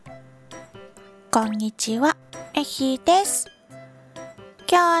こんにちは、えひです。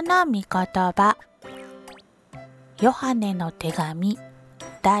今日の御言葉、ヨハネの手紙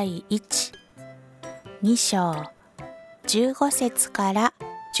第2章15節から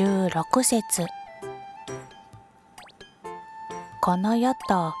16節。この世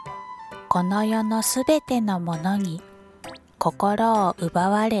とこの世のすべてのものに心を奪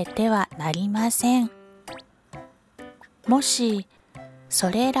われてはなりません。もしそ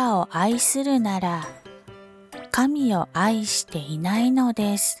れらを愛するなら、神を愛していないの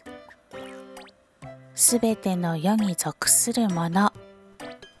です。すべての世に属するもの、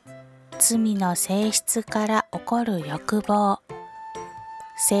罪の性質から起こる欲望、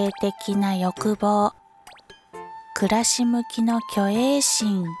性的な欲望、暮らし向きの虚栄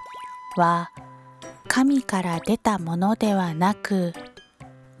心は神から出たものではなく、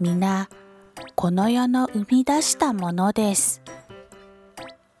皆この世の生み出したものです。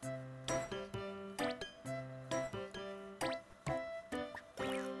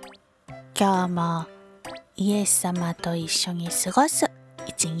今日もイエス様と一緒に過ごす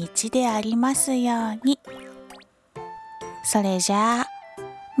一日でありますように。それじゃあ、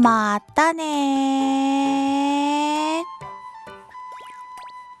またねー。